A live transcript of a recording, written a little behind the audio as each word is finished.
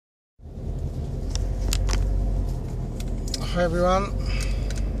Hi everyone.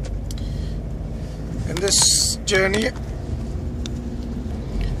 In this journey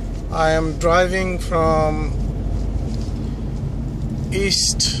I am driving from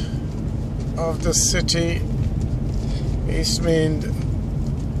east of the city. East means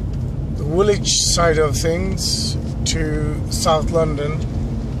the Woolwich side of things to South London.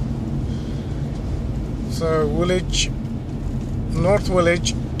 So Woolwich, North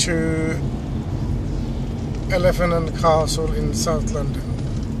Woolwich to Elephant and Castle in South London.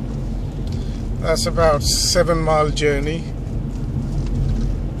 That's about 7-mile journey.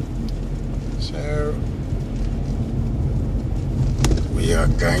 So we are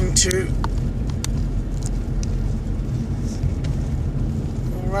going to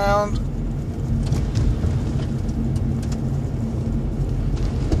go around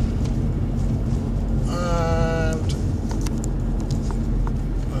and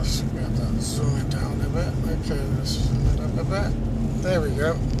let's get that, zoom it down a bit. Okay, let's zoom it up a bit. There we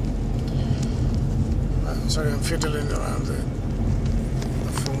go. Sorry, I'm fiddling around the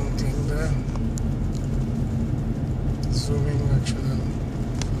phone thing there. Zooming actually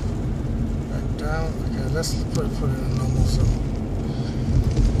back down. Okay, let's put it in a normal zoom.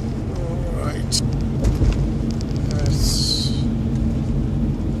 Alright. That's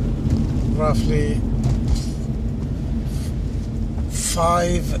roughly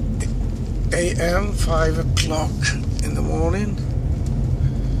 5 a.m., 5 o'clock in the morning.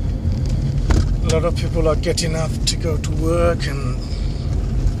 A lot of people are getting up to go to work and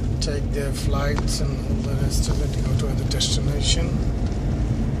take their flights and all the rest of it to go to other destination.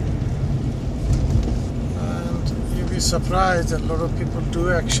 And you'll be surprised that a lot of people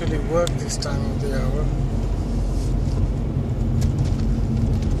do actually work this time of the hour.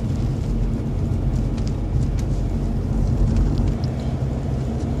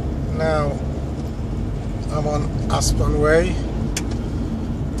 Now I'm on Aspen Way,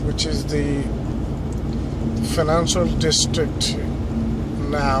 which is the financial district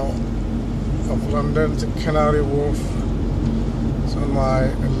now of London. The Canary Wharf is on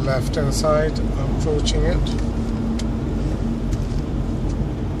my left hand side. I'm approaching it,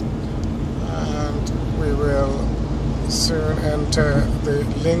 and we will soon enter the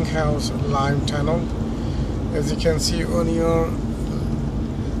Link House Lime Tunnel. As you can see on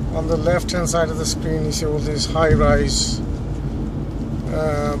the left hand side of the screen, you see all these high-rise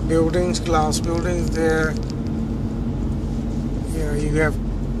buildings, glass buildings there. You have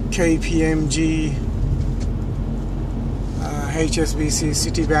KPMG, HSBC,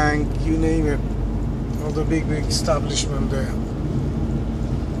 Citibank, you name it, all the big establishment there.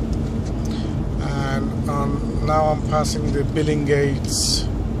 And now I'm passing the Billingates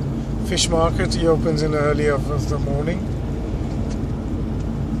fish market. It opens in early of the morning.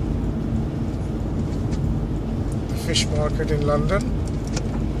 The fish market in London.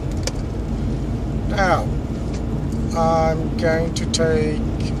 Now I'm going to take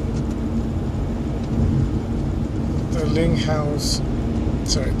the Link House.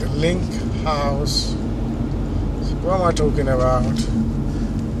 What am I talking about?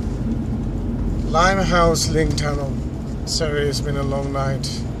 Limehouse Link Tunnel. Sorry, it's been a long night.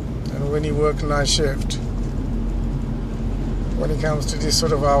 And when you work night shift, when it comes to this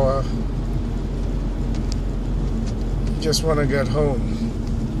sort of hour, you just want to get home.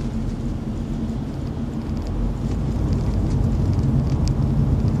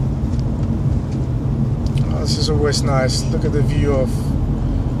 This is always nice. Look at the view of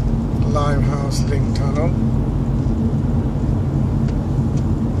Limehouse Link Tunnel.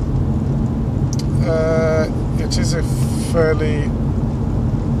 It is a fairly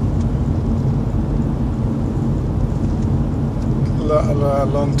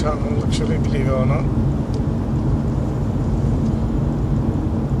long tunnel, actually, believe it or not.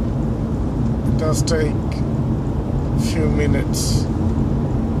 It does take a few minutes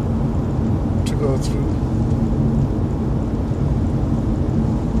to go through.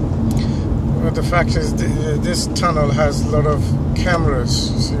 But the fact is, this tunnel has a lot of cameras.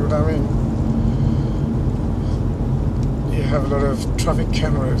 See what I mean? You have a lot of traffic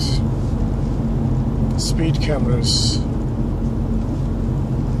cameras, speed cameras.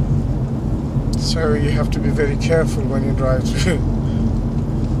 So you have to be very careful when you drive through.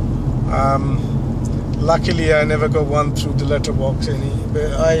 Luckily, I never got one through the letterbox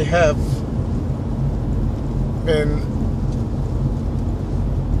but I have been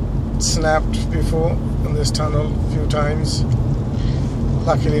snapped before in this tunnel a few times.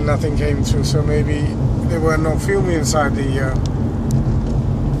 Luckily nothing came through, so maybe there were no film inside the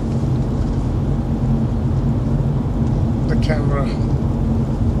camera.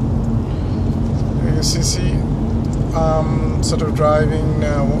 As you see, I'm sort of driving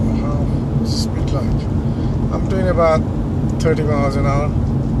now. What's the speed like? I'm doing about 30 miles an hour.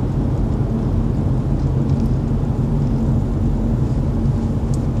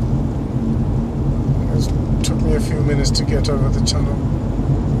 It took me a few minutes to get over the channel.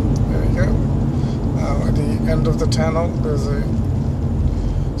 There we go. Now at the end of the tunnel there's a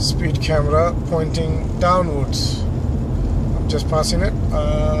speed camera pointing downwards. I'm just passing it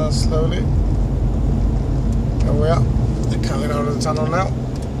slowly. There we are. They're coming out of the tunnel now.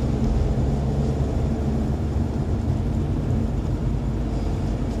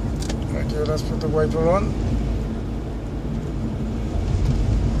 Right here, let's put the wiper on.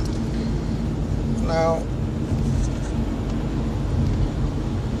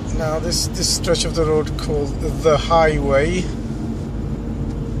 Now this stretch of the road called the highway,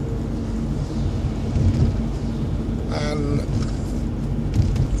 and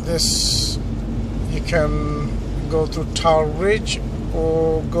this you can go through Tower Bridge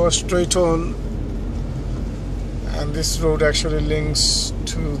or go straight on, and this road actually links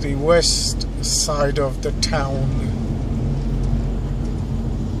to the west side of the town.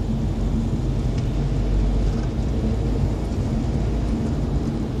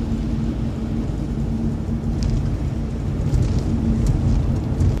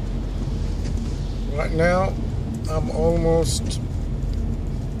 Right now I'm almost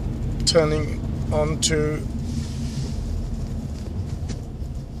turning onto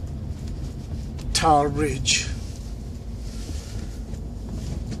Tower Bridge.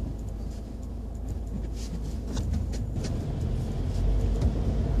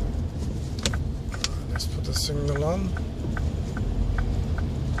 Let's put the signal on.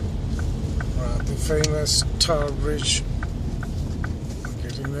 Right, the famous Tower Bridge.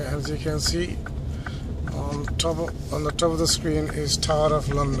 Getting there, as you can see. On the top of the screen is Tower of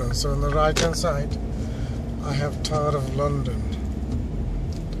London. So on the right hand side I have Tower of London.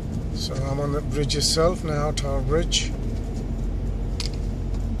 So I'm on the bridge itself now, Tower Bridge.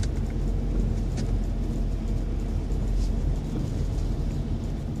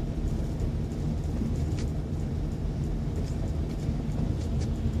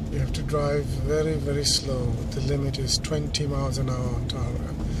 You have to drive very, very slow. The limit is 20 miles an hour on Tower.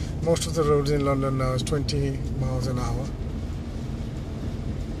 Most of the roads in London now is 20 miles an hour.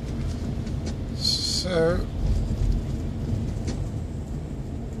 So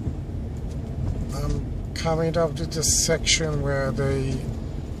I'm coming up to this section where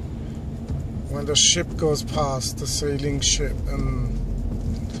when the ship goes past, the sailing ship, and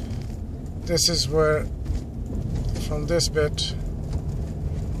this is where, from this bit,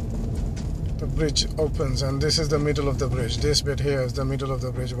 the bridge opens, and this is the middle of the bridge. This bit here is the middle of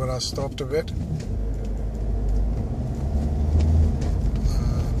the bridge where I stopped a bit.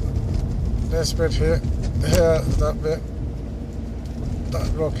 This bit here, that bit,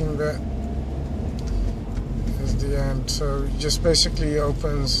 that rocking bit is the end. So it just basically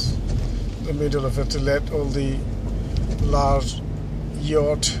opens the middle of it to let all the large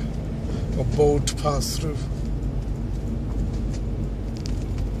yacht or boat pass through.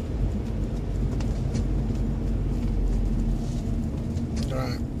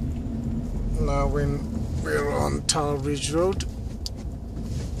 Right, now when we're on Tower Bridge Road,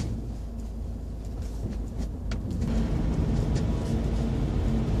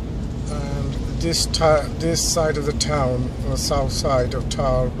 and this side of the town, the south side of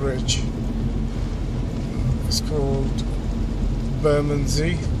Tower Bridge, is called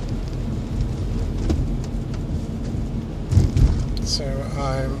Bermondsey. So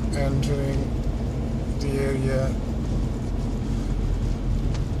I'm entering the area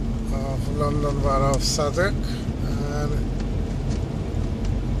of London Borough of Southwark, and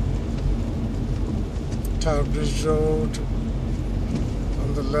Tower Bridge Road.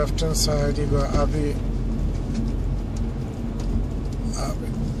 On the left hand side you got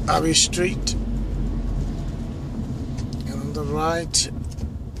Abbey Street, and on the right,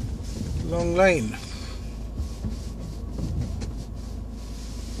 Long Lane.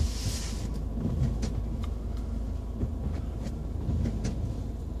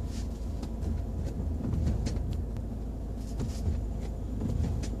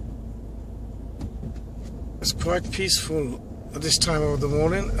 It's quite peaceful at this time of the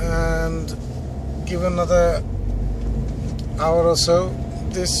morning, and give another hour or so,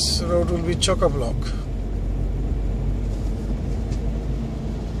 this road will be chock-a-block.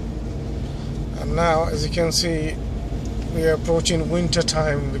 And now, as you can see, we are approaching winter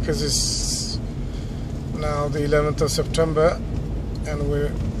time, because it's now the 11th of September and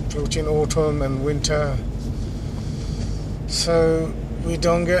we're approaching autumn and winter. So we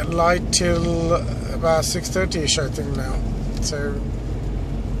don't get light till about 6:30ish, I think now. So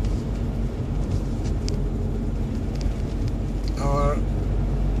our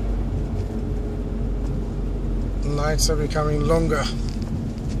nights are becoming longer.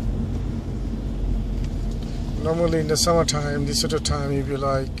 Normally in the summertime, this sort of time, you'd be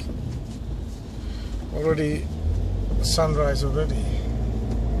like already sunrise already.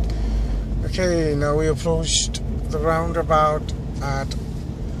 Okay, now we approached the roundabout at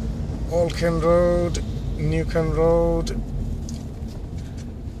Olken Road, Newcomb Road,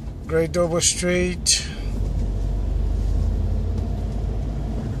 Great Dover Street.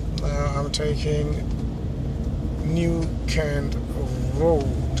 Now I'm taking New Kent Road.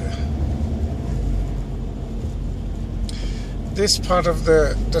 This part of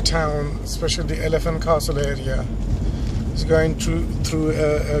the town, especially the Elephant Castle area, is going through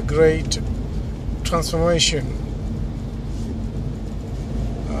a great transformation.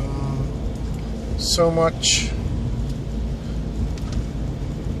 So much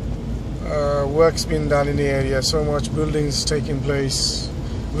work's been done in the area, so much buildings taking place,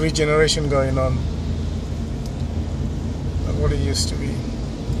 regeneration going on, not what it used to be.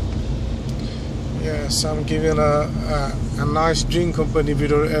 Yes, I'm giving a nice drink company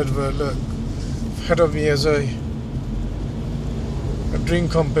video advert. Look, ahead of me is a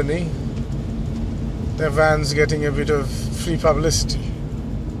drink company. Their van's getting a bit of free publicity.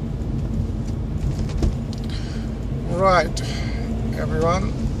 Right,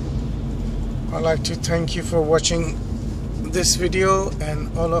 everyone, I'd like to thank you for watching this video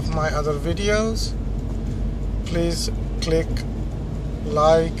and all of my other videos. Please click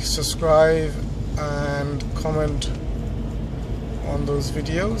like, subscribe and comment on those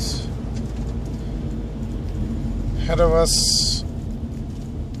videos. Ahead of us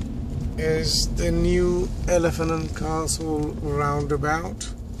is the new Elephant and Castle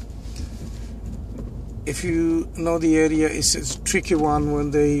roundabout. If you know the area, it's a tricky one when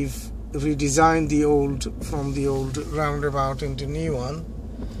they've redesigned from the old roundabout into new one.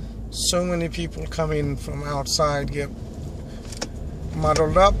 So many people come in from outside, get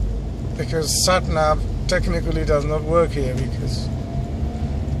muddled up, because sat-nav technically does not work here, because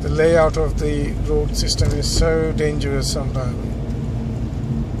the layout of the road system is so dangerous sometimes.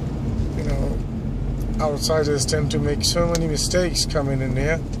 You know, outsiders tend to make so many mistakes coming in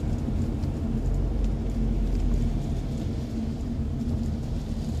here.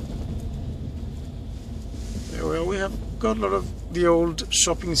 Well, we have got a lot of the old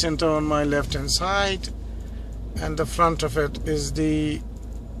shopping center on my left hand side, and the front of it is the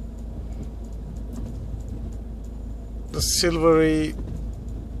silvery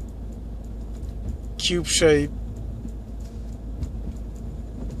cube shape.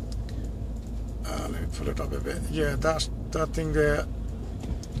 Let me pull it up a bit. Yeah, that thing there,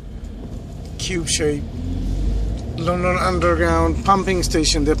 cube shape. London Underground pumping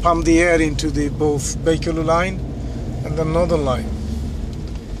station. They pump the air into the both Bakerloo line and the Northern line,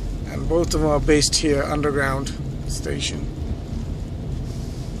 and both of them are based here, underground station.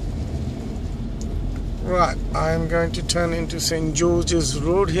 Right, I'm going to turn into St. George's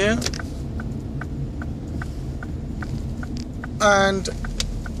Road here, and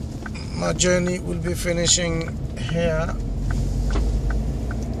my journey will be finishing here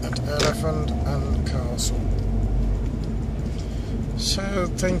at Elephant and Castle. So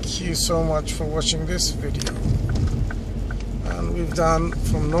thank you so much for watching this video, and we've done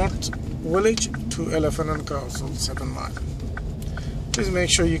from North Woolwich to Elephant and Castle, 7 miles. Please make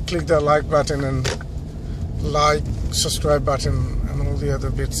sure you click that like button and like, subscribe button and all the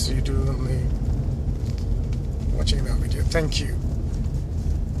other bits you do on the watching that video. Thank you.